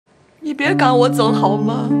你别赶我走好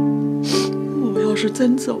吗？我要是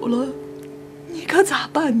真走了，你可咋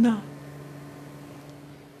办呢？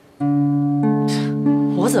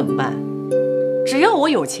我怎么办？只要我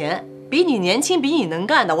有钱，比你年轻，比你能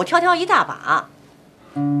干的，我挑一大把。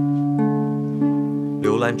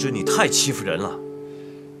刘兰芝，你太欺负人了。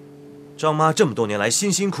张妈这么多年来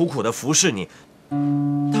辛辛苦苦的服侍你，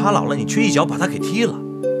她老了你却一脚把她给踢了，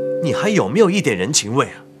你还有没有一点人情味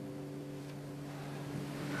啊？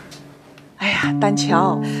哎呀，丹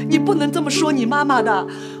乔，你不能这么说你妈妈的，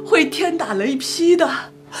会天打雷劈的。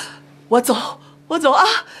我走啊！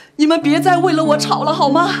你们别再为了我吵了好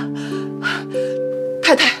吗？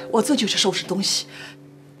太太，我这就去收拾东西，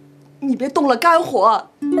你别动了肝火，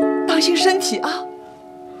当心身体啊！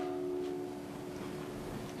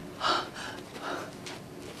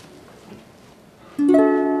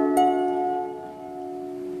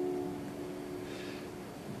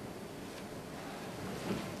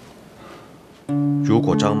如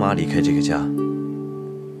果张妈离开这个家，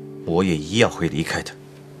我也一样会离开的。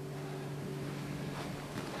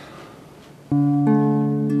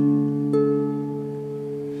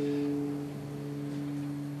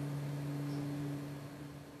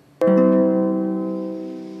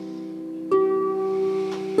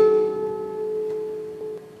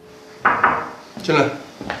进来。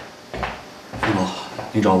副总，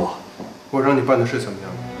您找我？我让你办的事怎么样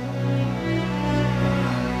了？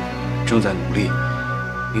正在努力，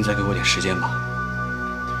您再给我点时间吧。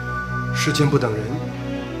时间不等人。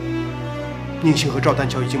宁星和赵丹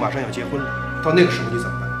乔已经马上要结婚了，到那个时候你怎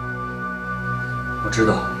么办？我知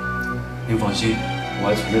道，您放心，我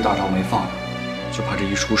还存着大招没放呢，就怕这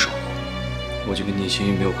一出手，我就跟宁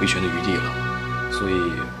星没有回旋的余地了。所以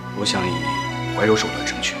我想以怀柔手段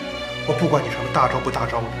争取。我不管你什么大招不大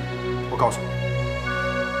招的，我告诉你，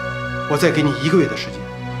我再给你1个月的时间。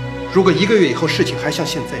如果1个月以后事情还像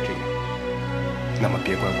现在这样，那么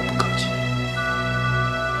别怪我不客气。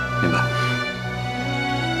明白。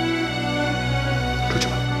出去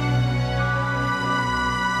吧。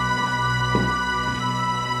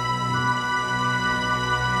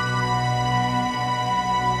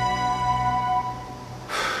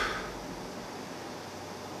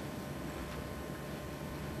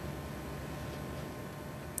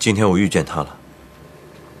今天我遇见他了。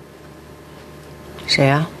谁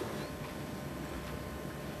呀？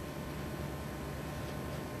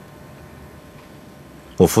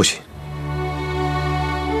我父亲。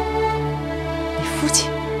你父亲？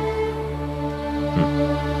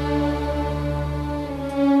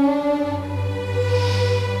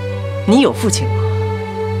你有父亲吗？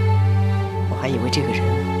我还以为这个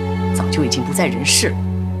人早就已经不在人世了。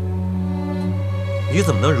你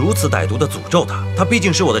怎么能如此歹毒地诅咒他？他毕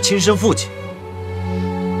竟是我的亲生父亲。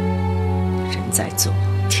人在做，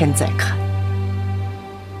天在看。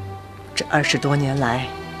这20多年来，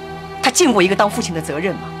他尽过一个当父亲的责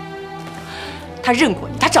任吗？他认过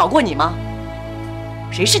你，他找过你吗？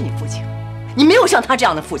谁是你父亲？你没有像他这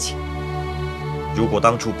样的父亲。如果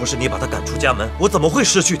当初不是你把他赶出家门，我怎么会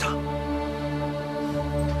失去他？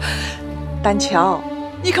丹乔，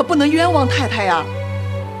你可不能冤枉太太呀！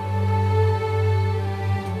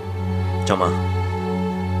张妈，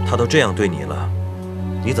他都这样对你了，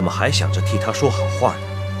你怎么还想着替他说好话呢？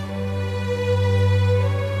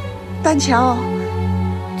丹乔，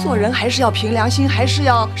做人还是要凭良心，还是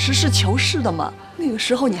要实事求是的嘛。那个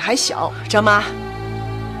时候你还小。张妈，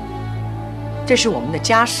这是我们的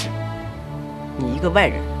家事，你一个外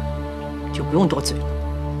人就不用多嘴了。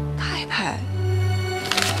太太，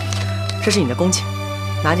这是你的工钱，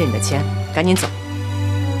拿着你的钱，赶紧走。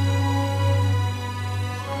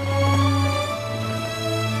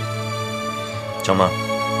张妈，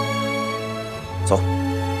走，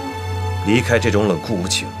离开这种冷酷无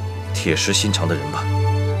情、铁石心肠的人吧。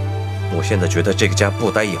我现在觉得这个家不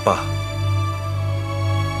待也罢。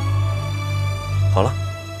好了，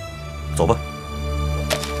走吧，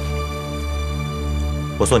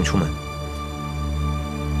我送你出门。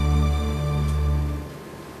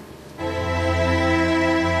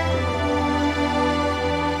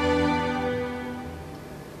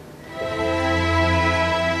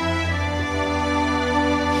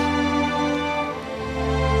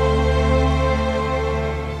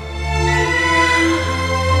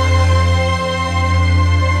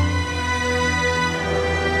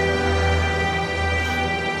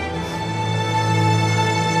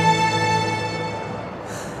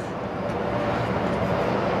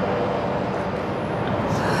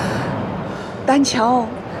丹乔，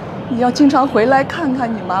你要经常回来看看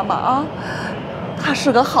你妈妈啊，她是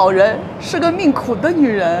个好人，是个命苦的女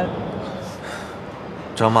人。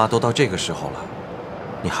张妈都到这个时候了，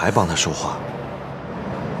你还帮她说话？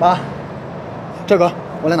爸，这个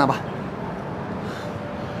我来拿吧。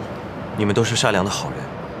你们都是善良的好人，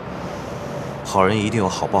好人一定有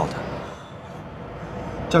好报的。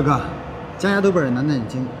赵哥，家家都本人难念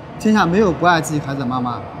经，天下没有不爱自己孩子的妈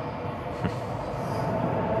妈。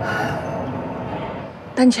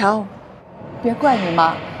丹乔，别怪你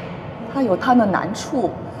妈，她有她的难处，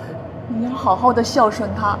你要好好的孝顺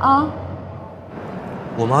她啊。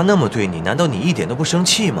我妈那么对你，难道你一点都不生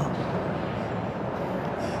气吗？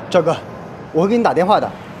赵哥，我会给你打电话的，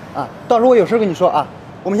啊，到时候我有事跟你说啊。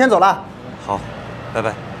我们先走了。好，拜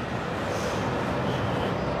拜。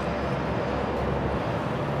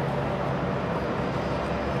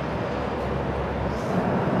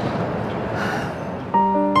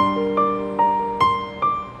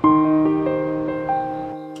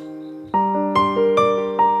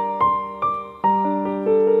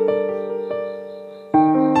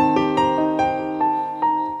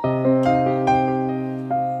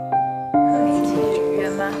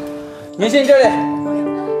宁信这里。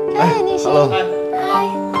哎，宁信，嗨，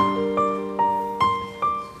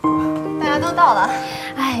大家都到了。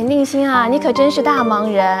哎，宁信啊，你可真是大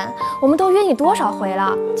忙人，我们都约你多少回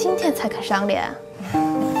了，今天才肯赏脸。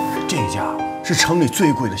这家是城里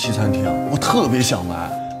最贵的西餐厅，我特别想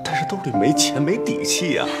来，但是兜里没钱没底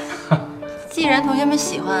气呀。既然同学们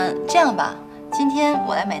喜欢，这样吧，今天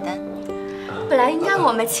我来买单。本来应该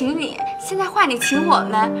我们请你，现在换你请我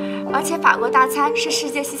们，而且法国大餐是世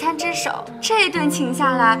界西餐之首，这一顿请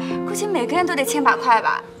下来，估计每个人都得千把块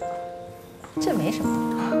吧。这没什么。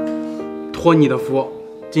托你的福，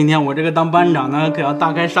今天我这个当班长呢，可要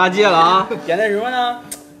大开杀戒了啊！点的什么呢？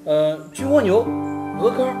焗蜗牛、鹅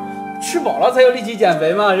肝，吃饱了才有力气减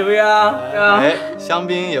肥嘛，是不是啊？是吧？哎，香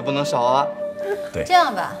槟也不能少啊。对。这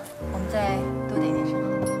样吧，我们再多点点生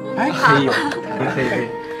蚝。哎，可以，可以。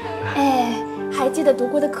哎。还记得读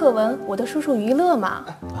过的课文《我的叔叔于勒》吗？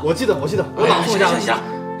我记得，我朗诵一下。行，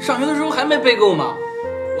上学的时候还没背够吗？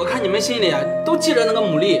我看你们心里都记着那个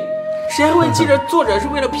牡蛎，谁还会记着作者是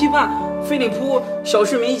为了批判菲利普小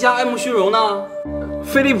市民一家爱慕虚荣呢？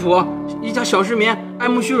菲利普一家小市民爱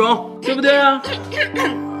慕虚荣，对不对啊？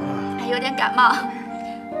还有点感冒。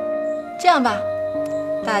这样吧，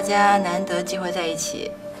大家难得机会在一起，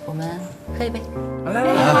我们喝一杯。来。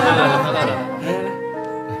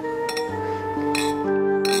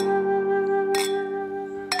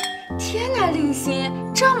天哪，令心，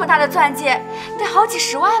这么大的钻戒，得好几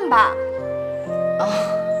十万吧？哦，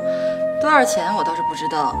多少钱我倒是不知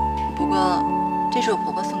道，不过这是我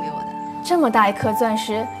婆婆送给我的。这么大一颗钻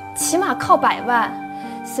石，起码靠100万。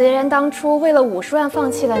虽然当初为了50万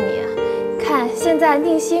放弃了你，看现在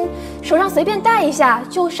令心手上随便戴一下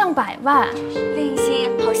就上100万。令心，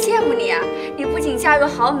好羡慕你啊！你不仅嫁入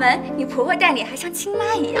豪门，你婆婆待你还像亲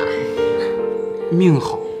妈一样。命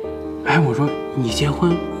好。哎，我说你结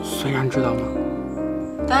婚，虽然知道吗？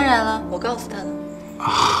当然了，我告诉他的。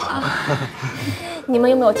你们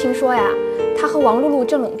有没有听说呀？他和王露露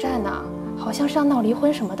正冷战呢，好像是要闹离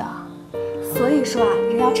婚什么的。所以说啊，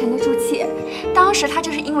人要沉得住气。当时他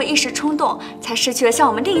就是因为一时冲动，才失去了像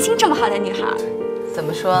我们令心这么好的女孩。怎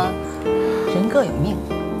么说？人各有命。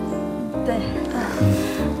对。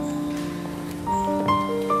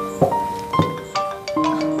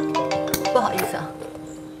不好意思啊。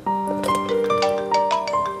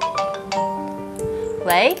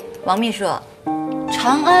喂，王秘书，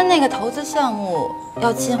长安那个投资项目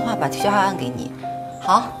要进化把提交案给你。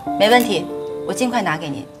好，没问题，我尽快拿给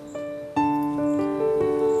你。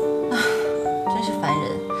啊，真是烦人，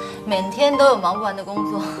每天都有忙不完的工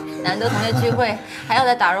作，难得同学聚会还要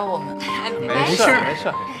来打扰我们。没事。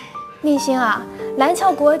令心啊，蓝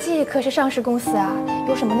桥国际可是上市公司啊，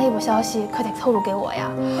有什么内部消息可得透露给我呀。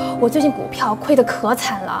我最近股票亏得可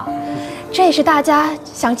惨了，这也是大家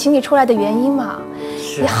想请你出来的原因嘛。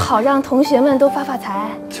也好让同学们都发发财。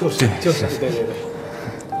就是，对。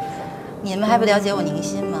你们还不了解我宁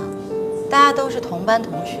心吗？大家都是同班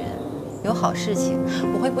同学，有好事情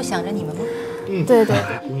我会不想着你们吗？对。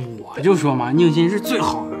我就说嘛，宁心是最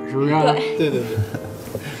好的，是不是？对。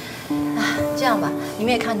这样吧，你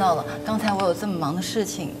们也看到了，刚才我有这么忙的事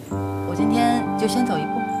情，我今天就先走一步。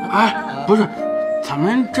哎，不是，咱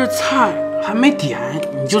们这菜还没点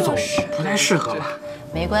你就走，不太适合吧？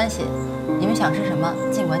没关系，你们想吃什么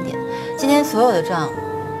尽管点，今天所有的账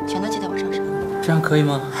全都记在我身上。这样可以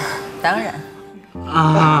吗？当然。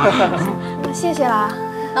啊，谢谢啦。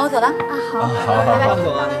那我走了。啊，好，拜拜。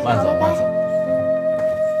慢走。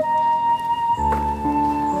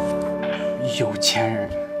有钱人。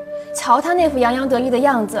瞧他那副洋洋得意的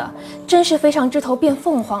样子，真是飞上枝头变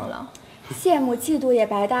凤凰了。羡慕嫉妒也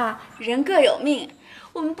白搭，人各有命。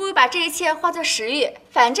我们不如把这一切化作食欲，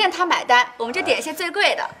反正他买单，我们就点一些最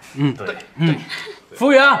贵的。对。服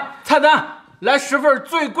务员，菜单来10份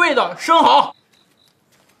最贵的生蚝。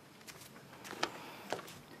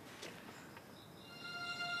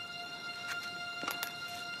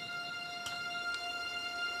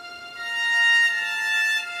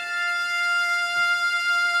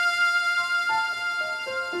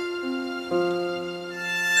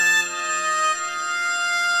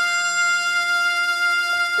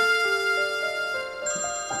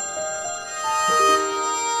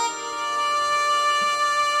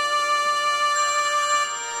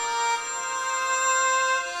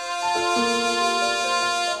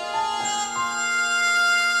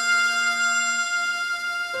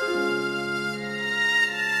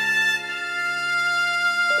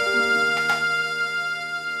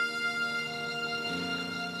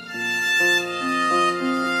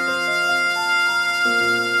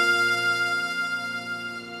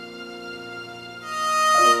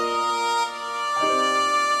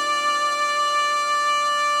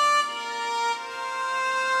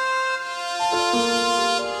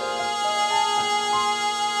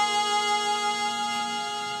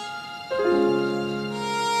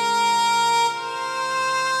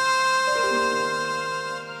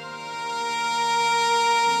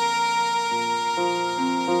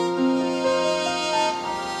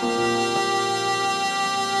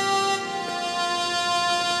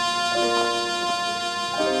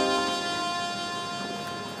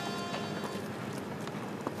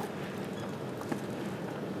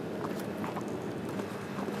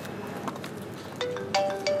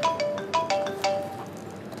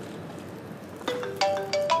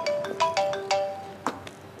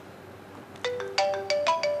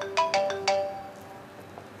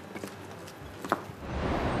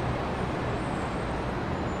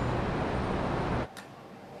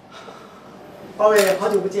八位，好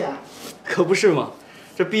久不见。可不是嘛，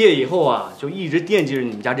这毕业以后啊，就一直惦记着你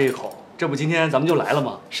们家这一口。这不，今天咱们就来了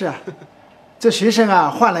吗？是啊，这学生啊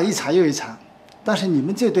换了一茬又一茬，但是你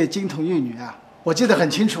们这对金童玉女啊，我记得很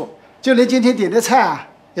清楚，就连今天点的菜啊，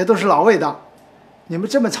也都是老味道。你们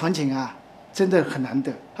这么长景啊，真的很难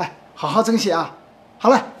得。哎，好好珍惜啊。好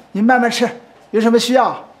了，您慢慢吃，有什么需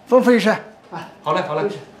要吩咐一声。哎，好嘞，好嘞，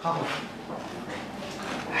好。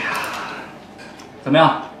哎呀，怎么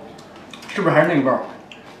样？是不是还是那个味儿？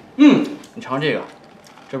你尝这个，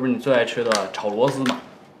这不是你最爱吃的炒螺丝吗？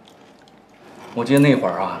我记得那会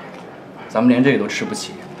儿啊，咱们连这个都吃不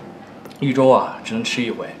起，一周啊只能吃一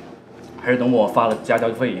回，还是等我发了家教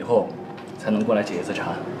费以后，才能过来解一次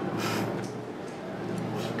馋。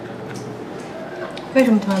为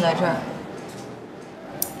什么突然来这儿？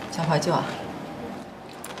想怀旧啊？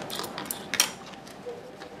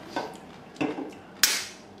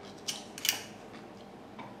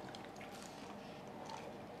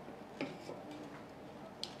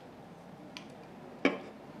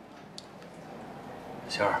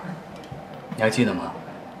仙儿，你还记得吗？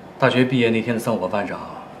大学毕业那天的散伙饭上，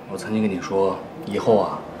我曾经跟你说，以后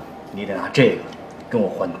啊，你得拿这个跟我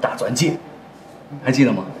换大钻戒，还记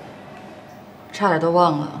得吗？差点都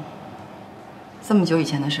忘了，这么久以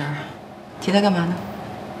前的事儿，提它干嘛呢？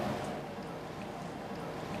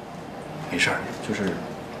没事儿，就是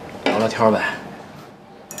聊聊天呗。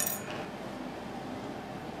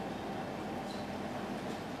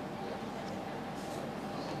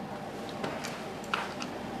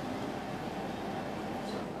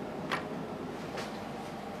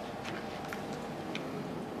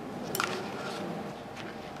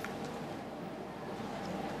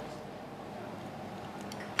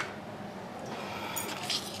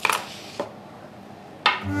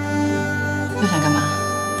又想干嘛？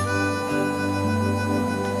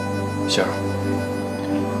仙儿，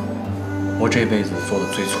我这辈子做的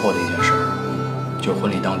最错的一件事儿，就是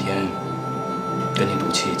婚礼当天跟你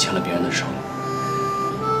赌气牵了别人的手，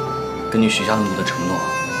跟你许下那么多的承诺，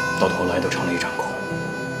到头来都成了一场空。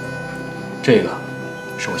这个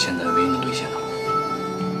是我现在唯一能兑现的。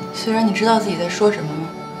虽然你知道自己在说什么吗？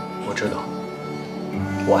我知道，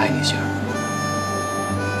我爱你，仙儿，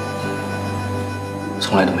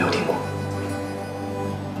从来都没有停过。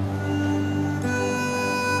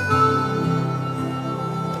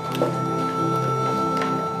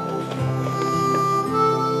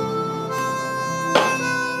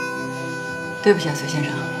对不起啊，隋先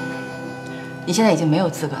生，你现在已经没有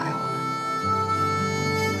资格爱我了。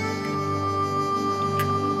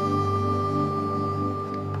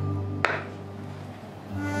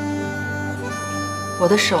我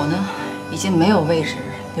的手呢，已经没有位置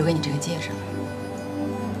留给你这个戒指了。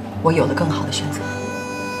我有了更好的选择。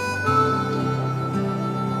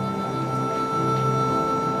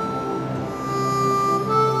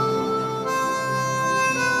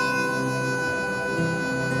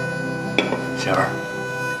贤儿，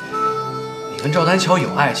你跟赵丹乔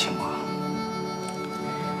有爱情吗？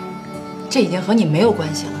这已经和你没有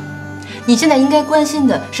关系了。你现在应该关心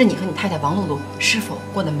的是你和你太太王露露是否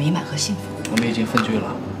过得美满和幸福。我们已经分居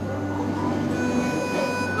了，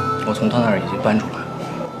我从她那儿已经搬出来了。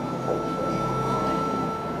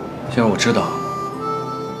贤儿，我知道，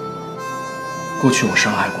过去我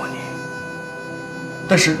伤害过你，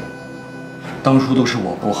但是当初都是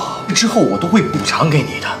我不好，之后我都会补偿给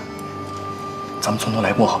你的。咱们从头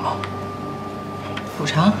来过好吗？补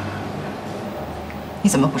偿？你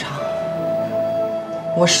怎么补偿？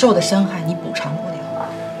我受的伤害你补偿不了。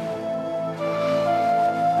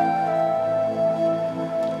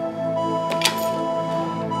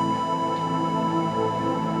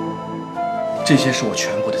这些是我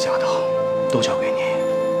全部的家当，都交给你，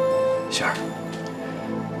贤儿。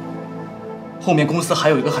后面公司还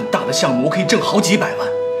有一个很大的项目，我可以挣好几百万。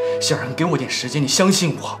贤儿，你给我点时间，你相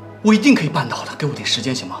信我，我一定可以办到的。给我点时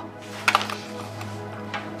间行吗？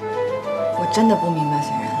我真的不明白，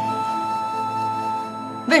虽然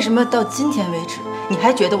为什么到今天为止，你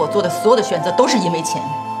还觉得我做的所有的选择都是因为钱？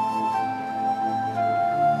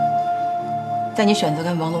在你选择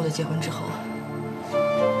跟王璐的结婚之后，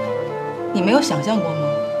你没有想象过吗？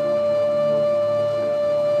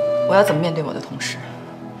我要怎么面对我的同事？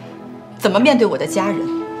怎么面对我的家人、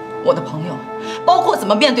我的朋友，包括怎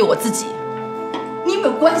么面对我自己？你有没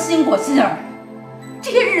有关心过心儿？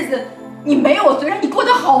这些日子你没有我，虽然你过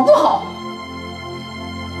得好不好？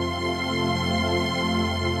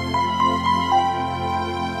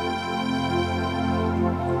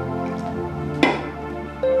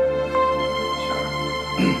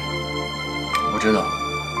我知道，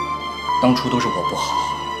当初都是我不好，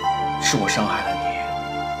是我伤害了你。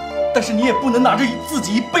但是你也不能拿着自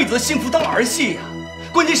己一辈子的幸福当儿戏呀！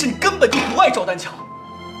关键是你根本就不爱赵丹乔，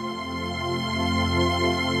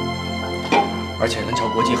而且蓝桥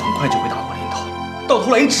国际很快就会大祸临头，到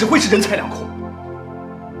头来你只会是人财两空。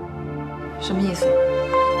什么意思？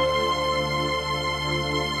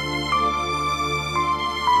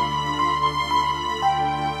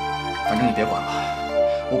反正你别管了，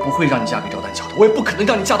我不会让你嫁给赵丹乔的，我也不可能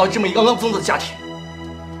让你嫁到这么一个肮脏的家庭。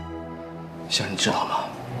仙儿，你知道吗？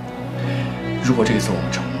如果这一次我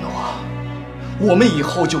们成功的话，我们以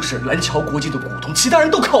后就是蓝桥国际的股东，其他人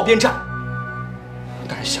都靠边站。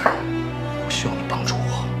但是仙儿，我需要你帮助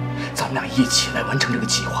我，咱们俩一起来完成这个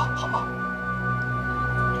计划，好吗？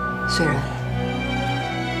虽然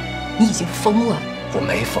你已经疯了，我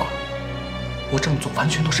没疯，我这么做完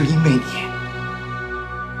全都是因为你。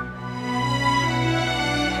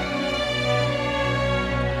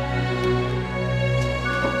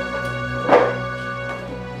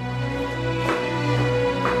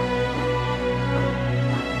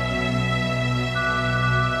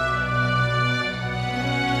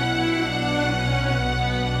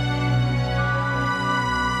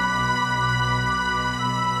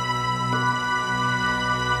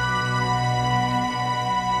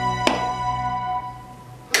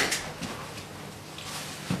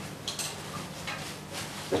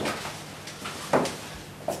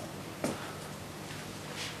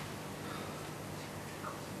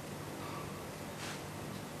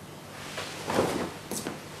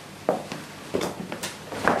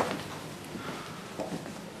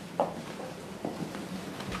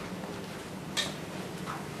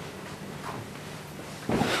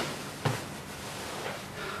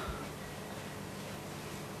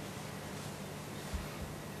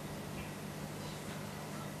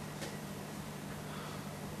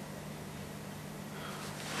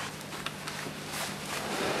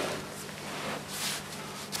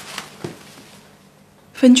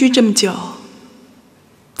分居这么久，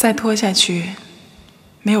再拖下去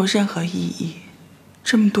没有任何意义。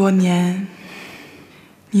这么多年，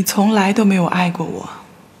你从来都没有爱过我，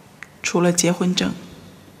除了结婚证，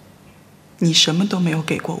你什么都没有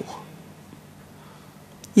给过我。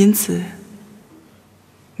因此，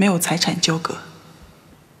没有财产纠葛，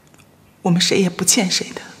我们谁也不欠谁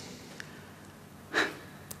的。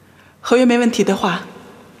合约没问题的话，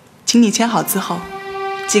请你签好字后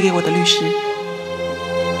寄给我的律师。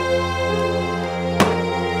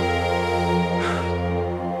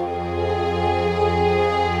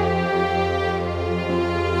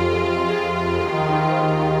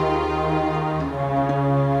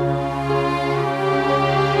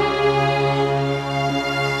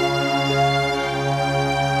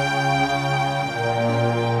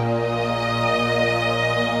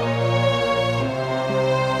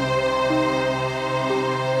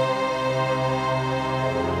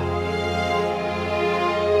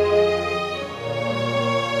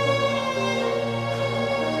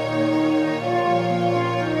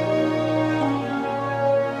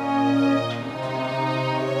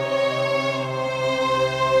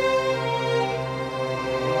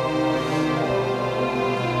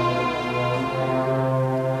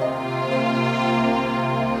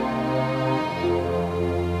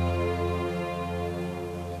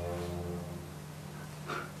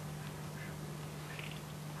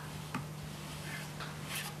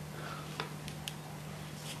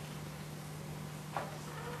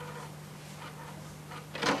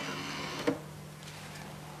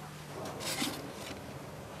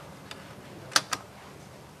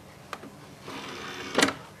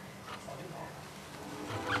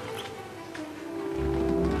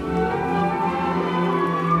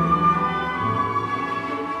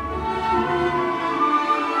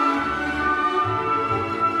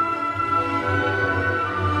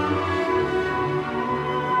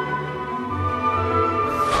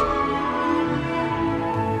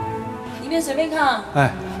先随便看。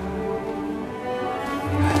哎。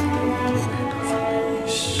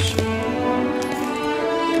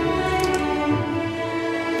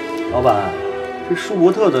老板，这舒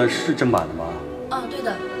伯特的是正版的吗？啊，对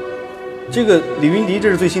的。这个李云迪这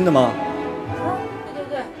是最新的吗？对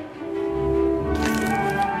对对。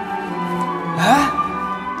哎，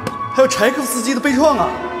还有柴可夫斯基的悲怆啊！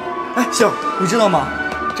哎，星儿，你知道吗？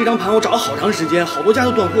这张盘我找了好长时间，好多家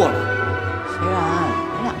都断货了。虽然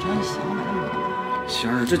买2张就行，买那么多。星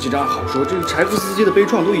儿，这几张好说，这个柴可夫斯基的悲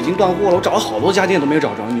怆都已经断货了，我找了好多家店都没有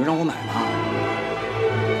找着，你就让我买吗？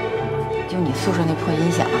就你宿舍那破音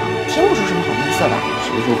响，听不出什么好音色来。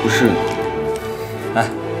谁说不是呢？哎，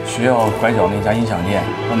学校拐角那家音响店，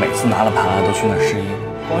我每次拿了盘都去那儿试音，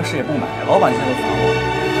光试也不买，老板现在都烦我。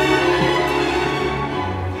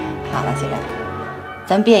好了，既然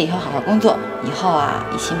咱毕业以后好好工作，以后啊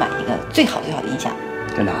一起买一个最好的音响。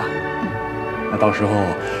真的啊？那到时候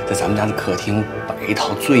在咱们家的客厅摆一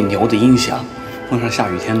套最牛的音响，碰上下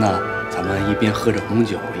雨天呢，咱们一边喝着红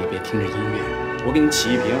酒，一边听着音乐。我给你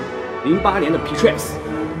起一瓶08年的 Peaches。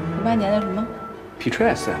08年的什么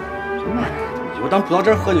 ？Peaches 呀？什么玩意儿？以后当葡萄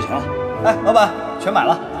汁喝就行了。哎，老板，全买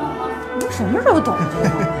了。你什么时候懂这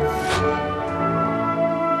个？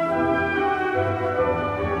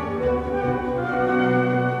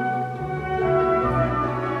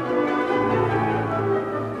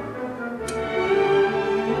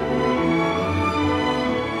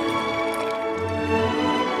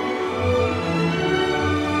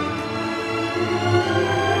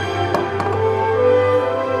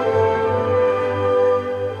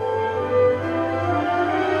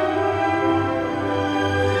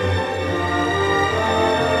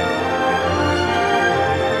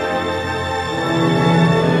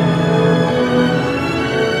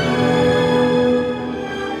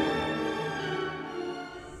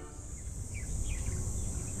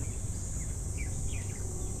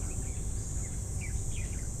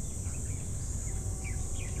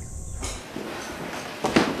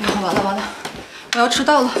完了，我要迟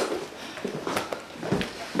到了。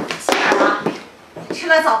行啊，吃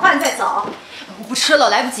了早饭再走。我不吃了，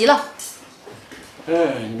来不及了。哎，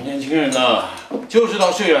你们年轻人呐，就知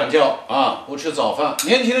道睡懒觉啊，不吃早饭。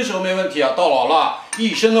年轻的时候没问题啊，到老了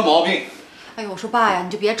一身的毛病。哎呦，我说爸呀，你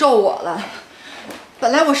就别咒我了。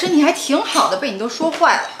本来我身体还挺好的，被你都说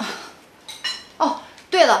坏了。哦，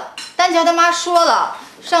对了，丹乔他妈说了，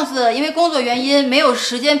上次因为工作原因没有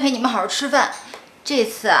时间陪你们好好吃饭。这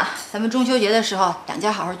次啊，咱们中秋节的时候，两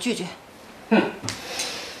家好好聚聚。哼，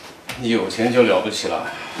你有钱就了不起了，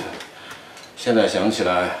现在想起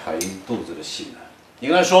来还一肚子的气呢。你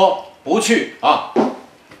跟他说不去啊！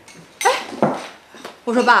哎，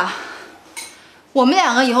我说爸，我们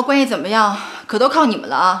两个以后关系怎么样，可都靠你们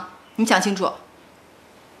了啊！你想清楚。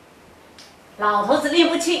老头子拎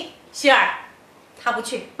不清，希儿，他不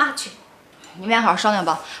去，妈去。你们俩好好商量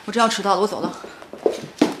吧，我真要迟到了，我走了。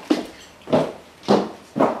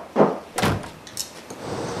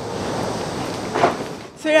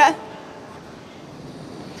虽然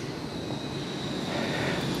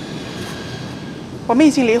我们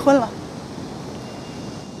已经离婚了，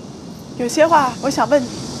有些话我想问你。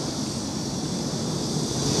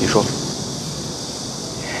你说。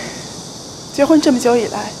结婚这么久以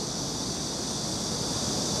来，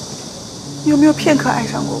你有没有片刻爱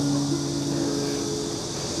上过我？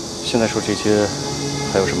现在说这些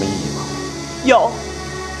还有什么意义吗？有。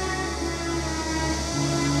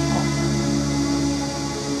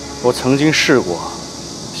我曾经试过，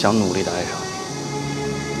想努力的爱上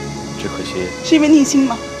你，只可惜是因为宁心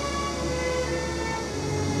吗？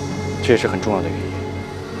这也是很重要的原因。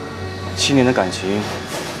7年的感情，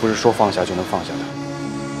不是说放下就能放下的。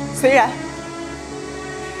虽然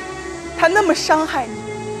他那么伤害你，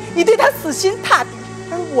你对他死心塌地，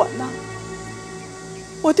而我呢，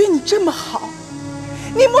我对你这么好，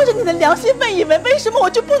你摸着你的良心问一问，为什么我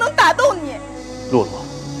就不能打动你？洛洛，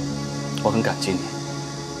我很感激你。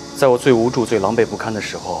在我最无助、最狼狈不堪的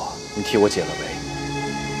时候，你替我解了围，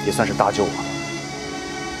也算是搭救我了。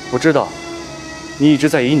我知道，你一直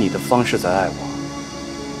在以你的方式在爱我，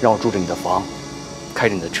让我住着你的房，开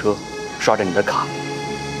着你的车，刷着你的卡，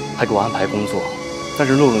还给我安排工作。但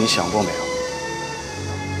是洛洛，你想过没有？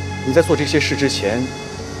你在做这些事之前，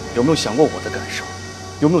有没有想过我的感受？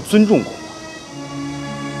有没有尊重过我？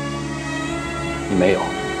你没有。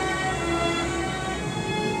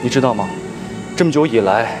你知道吗？这么久以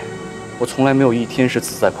来，我从来没有一天是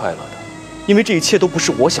自在快乐的，因为这一切都不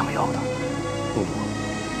是我想要的。露露，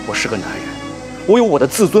我是个男人，我有我的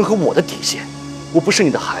自尊和我的底线，我不是你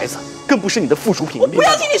的孩子，更不是你的附属品。我不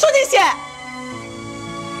要听你说这些，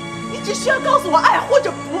你只需要告诉我爱或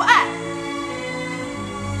者不爱。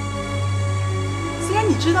虽然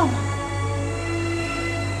你知道吗？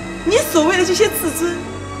你所谓的这些自尊，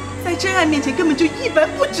在真爱面前根本就一文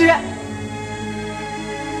不值。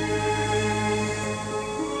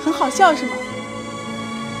很好笑是吗？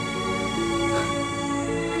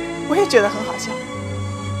我也觉得很好笑。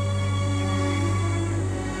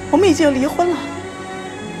我们已经离婚了，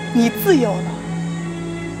你自由了，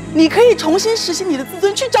你可以重新实现你的自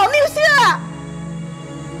尊，去找那个新人。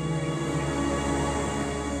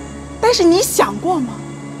但是你想过吗？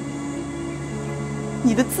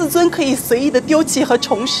你的自尊可以随意的丢弃和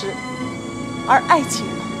重拾，而爱情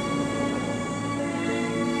呢？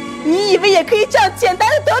你以为也可以这样简单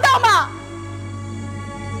的得到吗？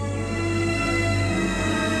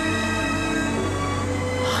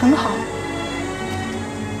很好，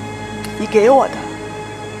你给我的。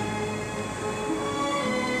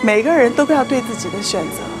每个人都要对自己的选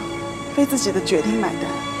择、为自己的决定买单。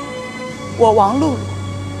我王露露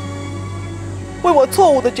为我错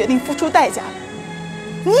误的决定付出代价了，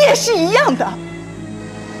你也是一样的。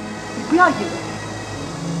你不要以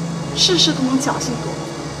为事事都能侥幸躲过，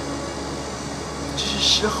只是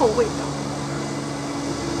时候未到。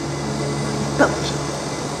等着。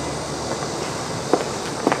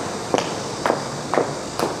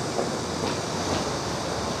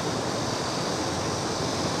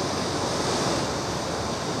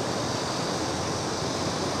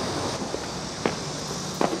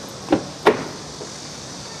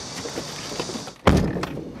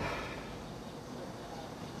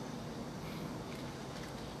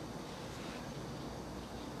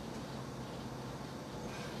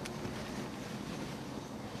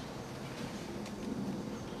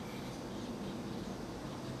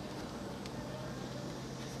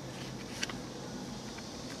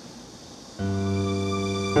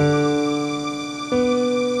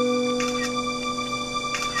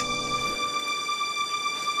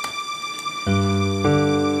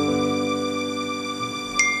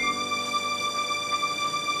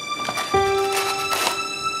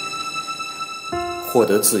获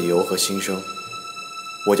得自由和新生，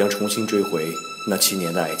我将重新追回那7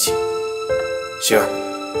年的爱情。星儿，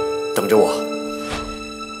等着我。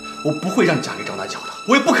我不会让你嫁给张大脚的，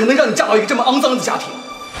我也不可能让你嫁到一个这么肮脏的家庭。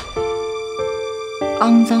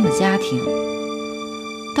肮脏的家庭，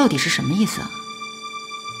到底是什么意思啊？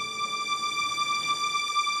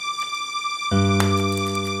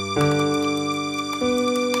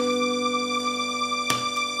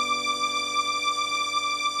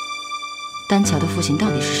丹乔的父亲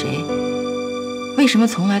到底是谁？为什么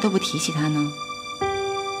从来都不提起他呢？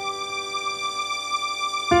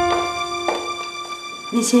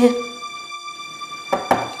立新，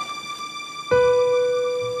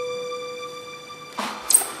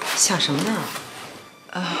想什么呢？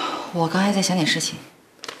我刚才在想点事情。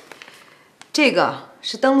这个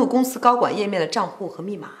是登录公司高管页面的账户和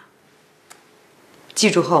密码，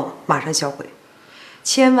记住后马上销毁，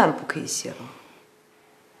千万不可以泄露。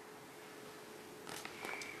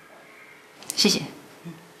谢谢。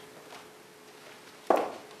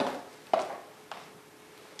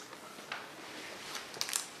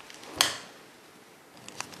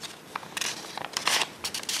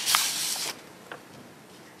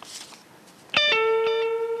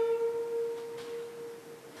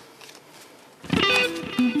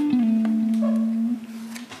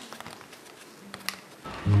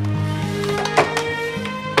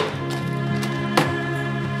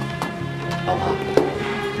老婆，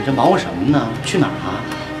你这忙活什么呢？去哪儿啊？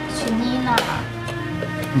去妮那儿。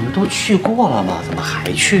你们都去过了吗？怎么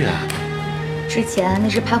还去啊？之前那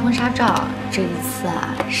是拍婚纱照，这一次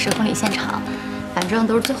啊是婚礼现场，反正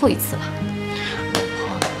都是最后一次了。老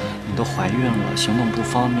婆，你都怀孕了，行动不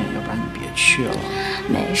方便，要不然你别去了。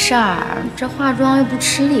没事儿，这化妆又不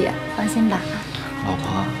吃力，放心吧。老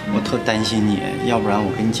婆，我特担心你，要不然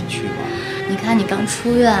我跟你一起去吧。你看你刚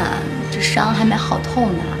出院，这伤还没好透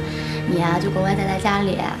呢，你呀就乖乖待在家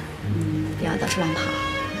里，不要到处乱跑。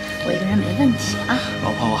我一个人没问题啊。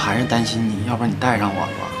老婆，我还是担心你，要不然你带上我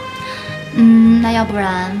吧。那要不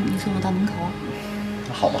然你送我到门口。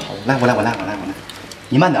好吧，好吧，来，我来，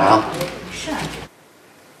你慢点啊。是。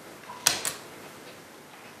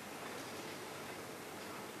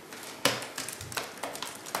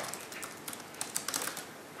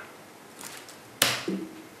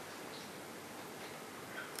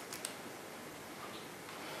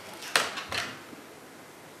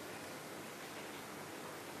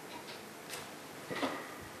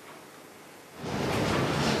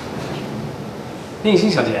令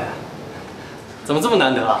心小姐，怎么这么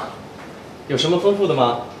难得啊？有什么丰富的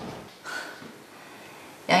吗？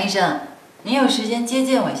梁医生，您有时间接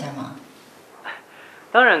见我一下吗？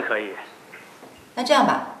当然可以。那这样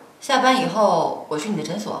吧，下班以后我去你的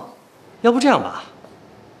诊所。要不这样吧，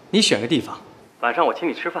你选个地方，晚上我请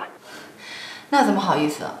你吃饭。那怎么好意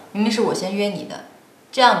思？明明是我先约你的。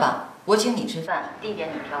这样吧，我请你吃饭，地点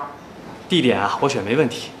你挑。地点啊，我选没问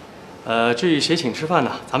题。至于谁请吃饭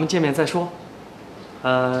呢，咱们见面再说。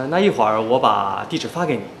那一会儿我把地址发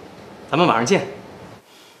给你，咱们晚上见。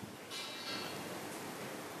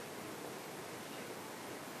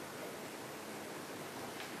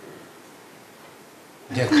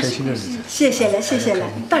你也开心的日子。谢谢了，谢谢了，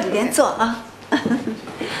到里边坐啊。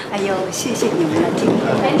哎呦，谢谢你们了，经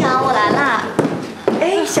理。园长，我来啦。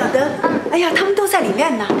哎，小德，哎呀，他们都在里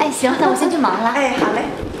面呢。哎，行，那我先去忙了。哎，好嘞。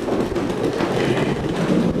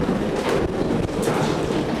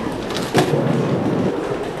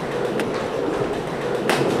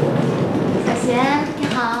小贤，你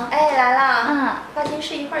好。哎，来啦。嗯，发型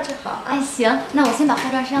师一会儿就好。哎，行，那我先把化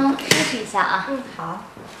妆箱收拾一下啊。嗯，好。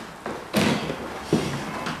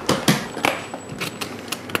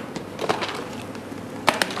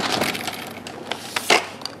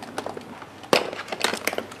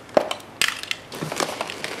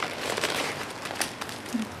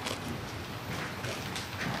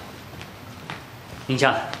林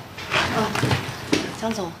夏，江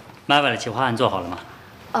总，麦外的企划案做好了吗？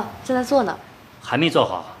哦，正在做呢。还没做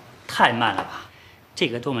好，太慢了吧？这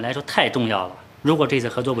个对我们来说太重要了。如果这次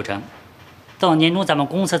合作不成，到年终咱们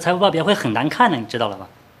公司财务报表会很难看的，你知道了吧？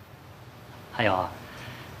还有啊，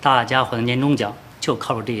大家伙的年终奖就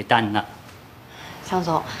靠着这一单呢。江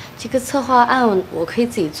总，这个策划案我可以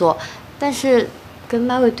自己做，但是跟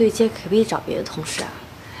麦位对接，可不可以找别的同事啊？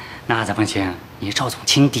那怎么行？你赵总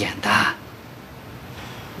钦点的。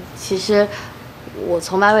其实我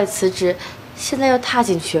从麦位辞职，现在要踏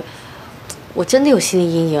进去，我真的有心理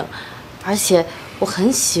阴影，而且我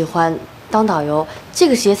很喜欢当导游，这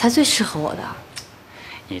个职业才最适合我的。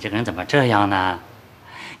你这个人怎么这样呢？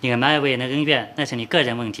你跟麦位那恩怨那是你个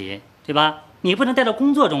人问题，对吧？你不能带到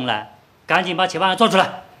工作中来，赶紧把企划案做出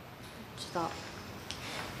来。知道。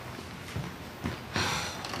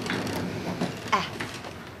哎，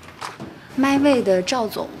麦位的赵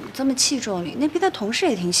总这么器重你，那边的同事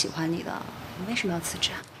也挺喜欢你的，你为什么要辞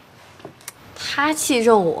职啊？他器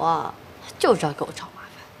重我，就知道给我找麻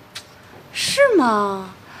烦。是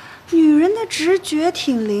吗？女人的直觉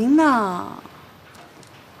挺灵的。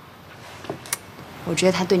我觉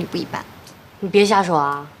得他对你不一般。你别瞎说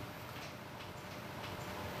啊！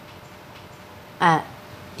哎，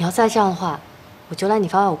你要再这样的话，我就拦你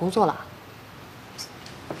妨碍我工作了。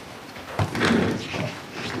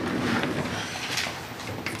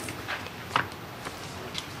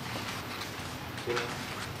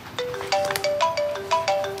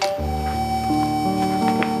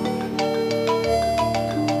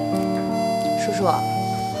叔叔，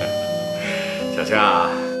小夏，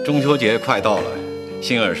中秋节快到了，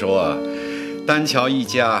星儿说，丹乔一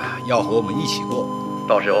家要和我们一起过，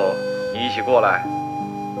到时候你一起过来。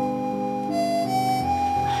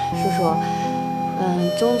叔叔，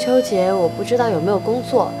中秋节我不知道有没有工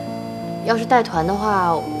作，要是带团的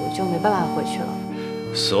话，我就没办法回去了。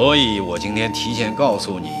所以我今天提前告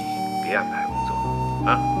诉你，别安排工作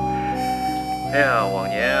啊。哎呀，往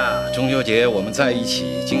年啊，中秋节我们在一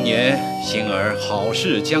起，今年星儿好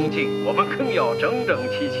事将近，我们更要整整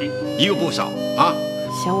齐齐，一个不少啊。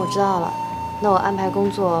行，我知道了，那我安排工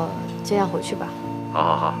作，尽量回去吧。好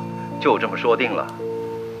好好，就这么说定了。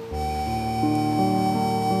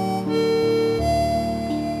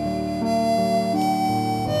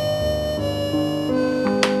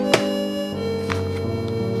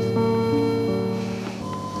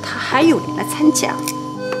他还有脸来参加？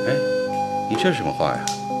哎，你这是什么话呀？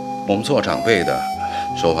我们做长辈的，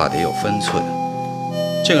说话得有分寸。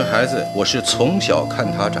这个孩子，我是从小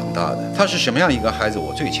看他长大的，他是什么样一个孩子，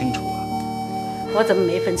我最清楚啊。我怎么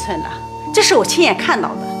没分寸了？这是我亲眼看到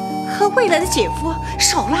的，和未来的姐夫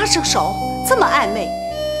手拉着手，这么暧昧。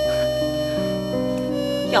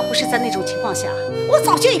要不是在那种情况下，我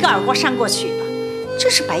早就一个耳光扇过去了，真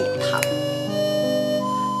是白养他了。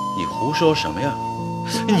你胡说什么呀？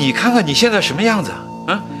你看看你现在什么样子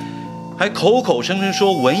啊？还口口声声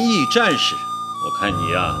说文艺战士，我看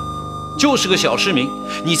你呀，就是个小市民。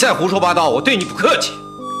你再胡说八道，我对你不客气。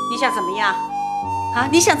你想怎么样？啊，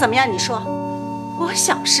你想怎么样？你说，我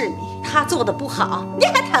小市民，他做的不好，你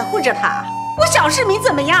还袒护着他？我小市民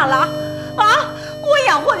怎么样了？啊，我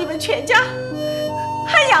养活你们全家，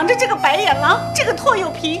还养着这个白眼狼，这个拖油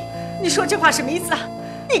瓶。你说这话什么意思啊？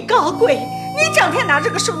你高贵，你整天拿着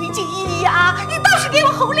个收音机咿呀，你倒是给我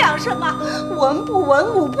吼两声啊！文不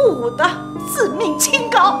文，武不武的，自命清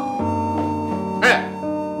高。哎，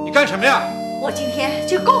你干什么呀？我今天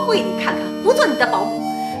就高贵你看看，不做你的保姆，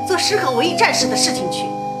做适合文艺战士的事情去。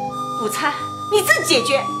午餐你自己解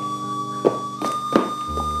决。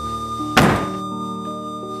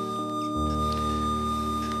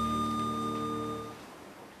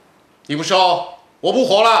你不收，我不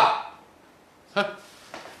活了！哼，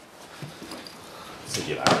自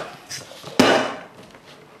己来的。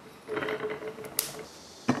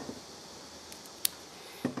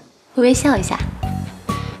微微笑一下。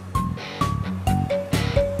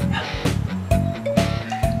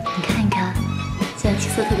你看一看，现在气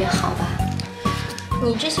色特别好吧？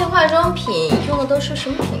你这些化妆品用的都是什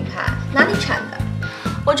么品牌？哪里产的？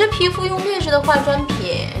我这皮肤用劣质的化妆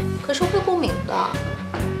品可是会过敏的。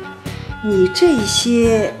你这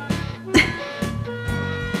些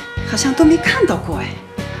好像都没看到过哎。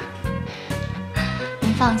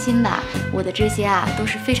您放心吧，我的这些啊都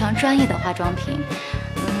是非常专业的化妆品。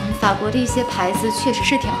法国的一些牌子确实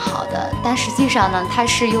是挺好的，但实际上呢，它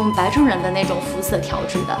是用白种人的那种肤色调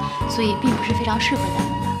制的，所以并不是非常适合咱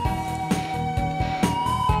们的。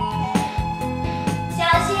小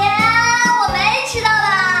贤，我没迟到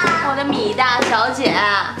吧？我的米大小姐，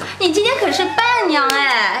你今天可是伴娘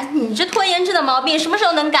哎，你这拖延症的毛病什么时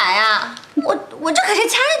候能改啊？我这可是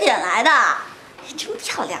掐着点来的，真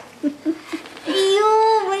漂亮。哎呦，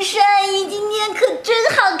我们善姨今天可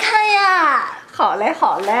真好看呀！好嘞，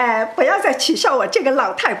好嘞，不要再取笑我这个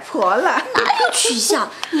老太婆了。哪有取笑？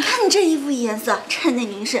你看你这衣服颜色，衬得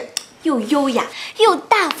您是又优雅又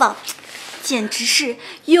大方，简直是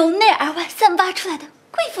由内而外散发出来的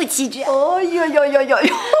贵妇气质。哦呦呦呦呦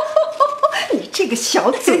呦！你这个小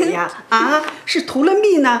嘴呀，啊，是涂了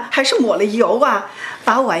蜜呢，还是抹了油啊？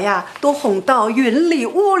把我呀都哄到云里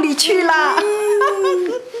雾里去了。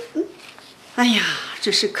哎呀，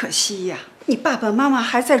只是可惜呀。你爸爸妈妈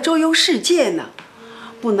还在周游世界呢，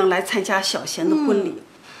不能来参加小贤的婚礼，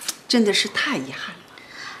真的是太遗憾了。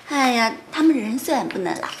哎呀，他们人虽然不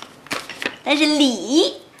能来，但是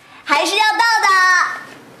礼还是要到的。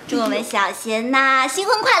祝我们小贤呐新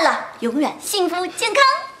婚快乐，永远幸福健康。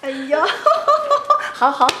哎呦，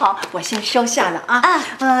好好好，我先收下了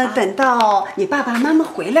啊。等到你爸爸妈妈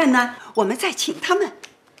回来呢，我们再请他们。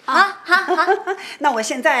好，那我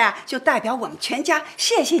现在呀，就代表我们全家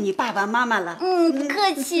谢谢你爸爸妈妈了。不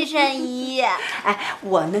客气，善姨。哎，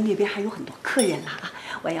我呢那边还有很多客人了啊，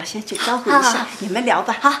我要先去招呼一下。你们聊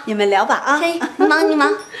吧，好，你们聊吧啊。善姨，你忙你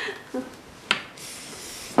忙。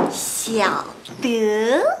小德，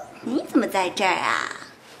你怎么在这儿啊？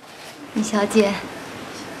李小姐，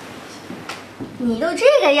你都这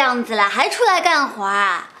个样子了，还出来干活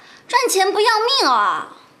啊？赚钱不要命哦。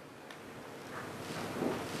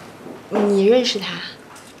你认识他？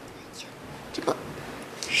这不，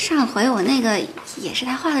上回我那个也是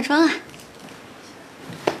他化的妆啊。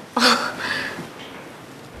哦，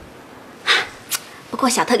不过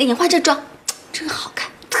小特给你化这妆真好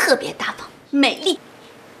看，特别大方，美丽。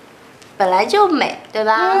本来就美，对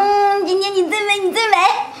吧？今天你最美，你最美。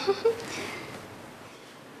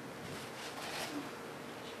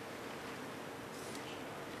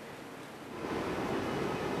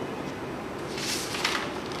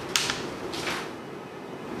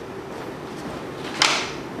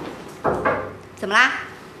怎么啦？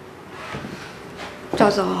赵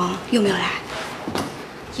总又没有来？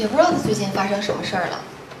也不知道他最近发生什么事儿了。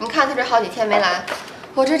你看他这好几天没来，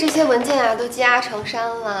我这些文件啊都积压成山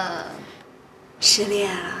了。失恋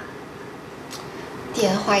啊？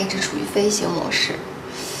电话一直处于飞行模式。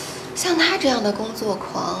像他这样的工作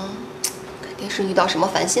狂，肯定是遇到什么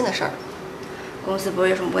烦心的事儿。公司不会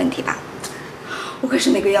有什么问题吧？我可是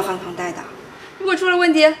每个月要还房贷的。如果出了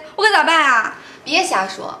问题，我可咋办啊？别瞎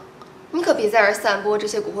说。你可别在这儿散播这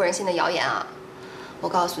些蛊惑人心的谣言啊！我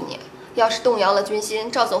告诉你，要是动摇了军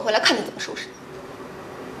心，赵总回来看你怎么收拾。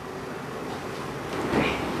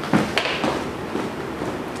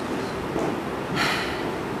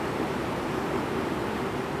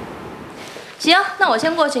行，那我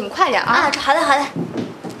先过去，你快点啊！好嘞，好嘞。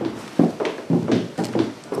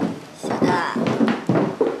小德，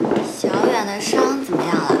小远的伤怎么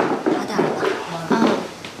样了？好点了吗？啊，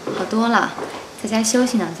好多了，在家休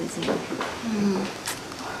息呢，最近。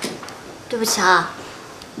对不起啊，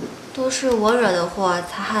都是我惹的祸，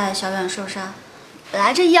才害小远受伤。本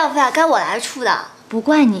来这医药费该我来出的。不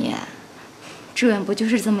怪你，志远不就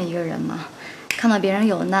是这么一个人吗？看到别人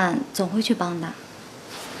有难，总会去帮的。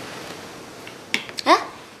哎，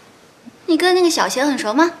你跟那个小贤很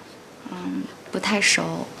熟吗？不太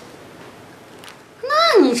熟。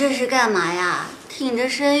那你这是干嘛呀？挺着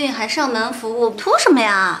身孕还上门服务，图什么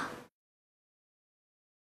呀？